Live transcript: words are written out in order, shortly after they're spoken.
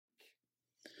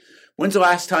When's the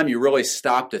last time you really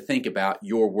stopped to think about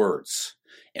your words?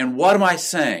 And what am I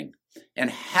saying? And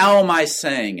how am I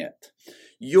saying it?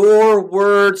 Your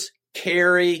words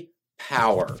carry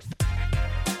power.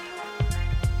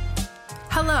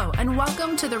 Hello, and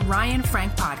welcome to the Ryan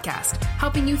Frank Podcast,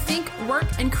 helping you think, work,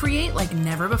 and create like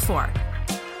never before.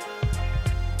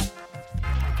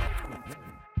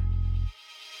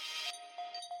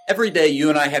 Every day, you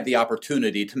and I have the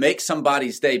opportunity to make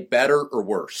somebody's day better or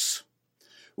worse.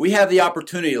 We have the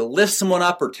opportunity to lift someone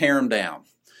up or tear them down.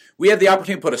 We have the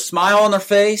opportunity to put a smile on their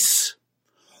face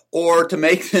or to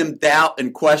make them doubt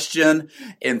and question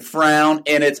and frown.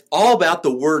 And it's all about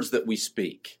the words that we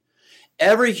speak.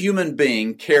 Every human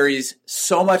being carries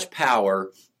so much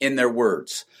power in their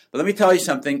words. But let me tell you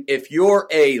something. If you're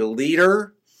a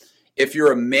leader, if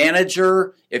you're a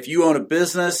manager, if you own a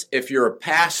business, if you're a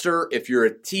pastor, if you're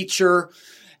a teacher,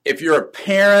 if you're a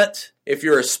parent, if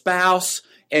you're a spouse,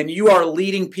 and you are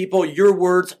leading people, your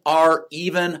words are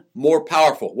even more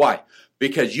powerful. Why?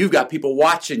 Because you've got people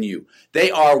watching you.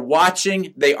 They are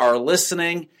watching, they are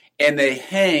listening, and they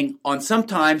hang on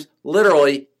sometimes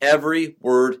literally every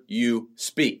word you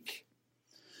speak.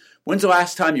 When's the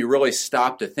last time you really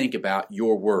stopped to think about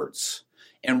your words?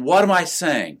 And what am I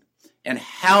saying? And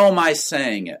how am I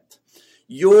saying it?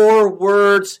 Your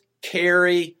words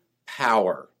carry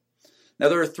power. Now,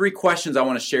 there are three questions I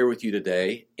want to share with you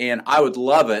today, and I would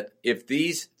love it if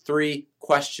these three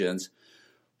questions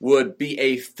would be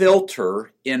a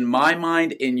filter in my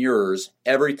mind and yours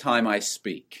every time I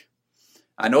speak.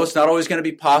 I know it's not always going to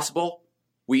be possible.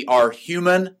 We are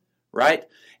human, right?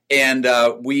 And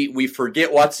we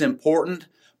forget what's important.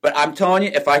 But I'm telling you,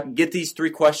 if I can get these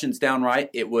three questions down right,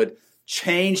 it would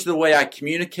change the way I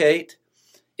communicate.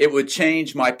 It would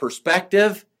change my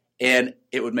perspective. And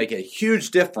it would make a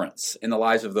huge difference in the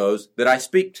lives of those that I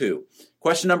speak to.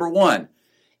 Question number one,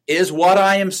 is what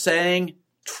I am saying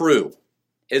true?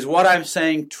 Is what I'm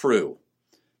saying true?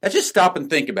 Let's just stop and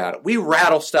think about it. We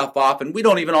rattle stuff off and we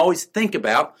don't even always think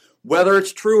about whether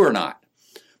it's true or not.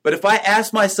 But if I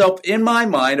ask myself in my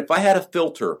mind, if I had a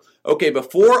filter, okay,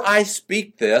 before I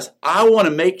speak this, I want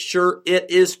to make sure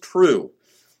it is true.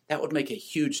 That would make a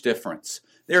huge difference.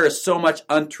 There is so much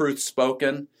untruth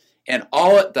spoken. And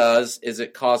all it does is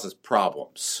it causes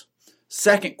problems.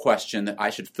 Second question that I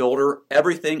should filter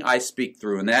everything I speak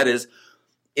through, and that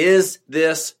is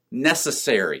this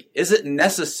necessary? Is it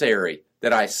necessary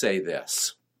that I say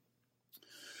this?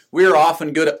 We are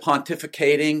often good at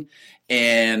pontificating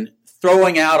and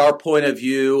throwing out our point of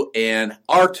view and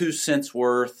our 2 cents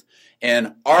worth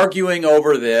and arguing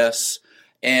over this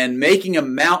and making a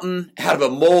mountain out of a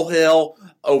molehill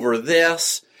over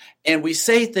this. And we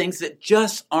say things that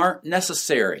just aren't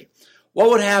necessary.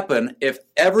 What would happen if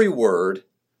every word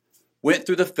went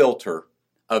through the filter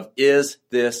of, is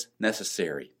this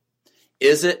necessary?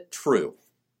 Is it true?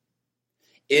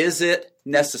 Is it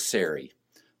necessary?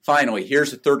 Finally,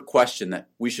 here's the third question that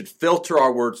we should filter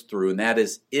our words through, and that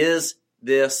is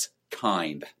this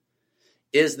kind?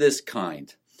 Is this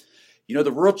kind? You know,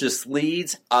 the world just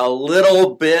needs a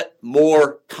little bit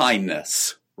more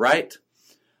kindness, right?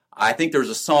 I think there's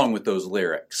a song with those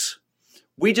lyrics.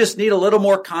 We just need a little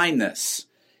more kindness.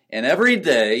 And every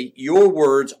day, your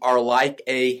words are like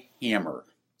a hammer.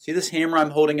 See this hammer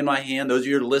I'm holding in my hand? Those of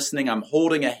you who are listening, I'm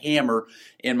holding a hammer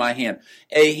in my hand.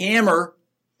 A hammer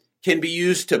can be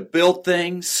used to build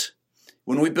things.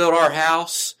 When we built our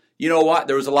house, you know what?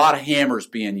 There was a lot of hammers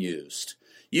being used.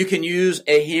 You can use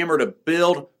a hammer to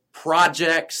build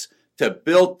projects, to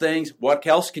build things. What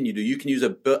else can you do? You can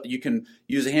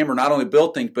use a hammer not only to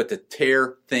build things, but to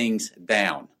tear things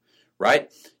down,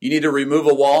 right? You need to remove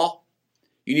a wall.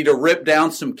 You need to rip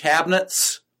down some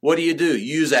cabinets. What do? You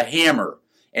use a hammer,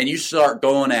 and you start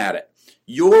going at it.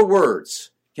 Your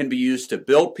words can be used to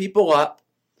build people up,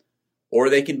 or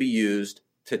they can be used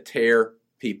to tear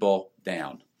people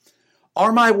down.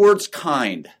 Are my words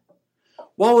kind?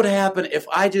 What would happen if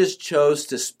I just chose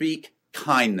to speak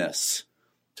kindness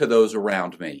to those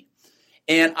around me?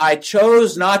 And I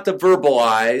chose not to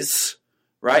verbalize,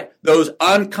 right, those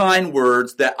unkind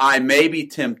words that I may be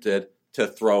tempted to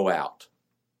throw out.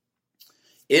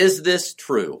 Is this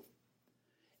true?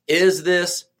 Is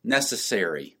this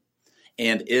necessary?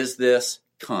 And is this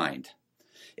kind?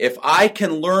 If I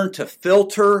can learn to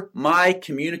filter my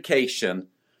communication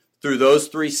through those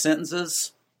three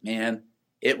sentences, man,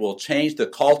 it will change the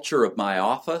culture of my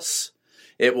office.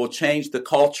 It will change the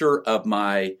culture of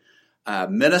my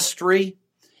ministry.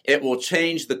 It will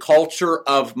change the culture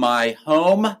of my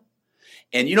home.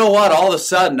 And you know what? All of a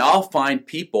sudden, I'll find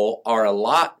people are a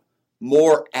lot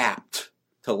more apt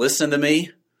to listen to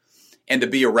me and to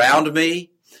be around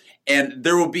me And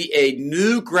there will be a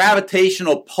new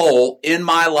gravitational pull in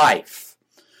my life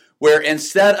where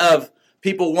instead of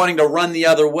people wanting to run the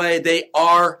other way, they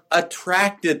are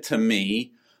attracted to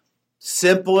me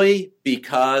simply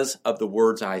because of the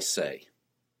words I say.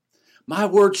 My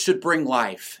words should bring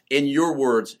life, and your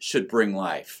words should bring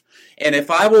life. And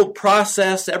if I will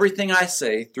process everything I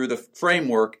say through the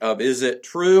framework of is it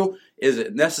true, is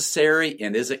it necessary,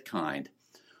 and is it kind,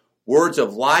 words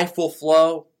of life will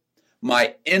flow,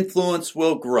 my influence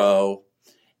will grow,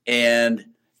 and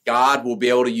God will be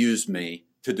able to use me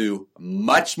to do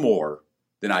much more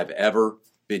than I've ever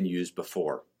been used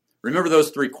before. Remember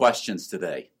those 3 questions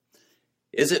today.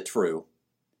 Is it true?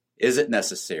 Is it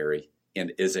necessary?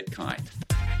 And is it kind?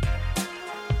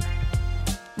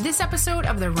 This episode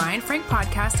of the Ryan Frank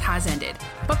Podcast has ended,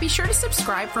 but be sure to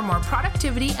subscribe for more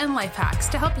productivity and life hacks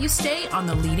to help you stay on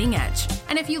the leading edge.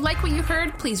 And if you like what you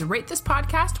heard, please rate this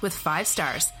podcast with 5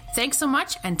 stars. Thanks so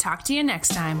much and talk to you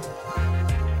next time.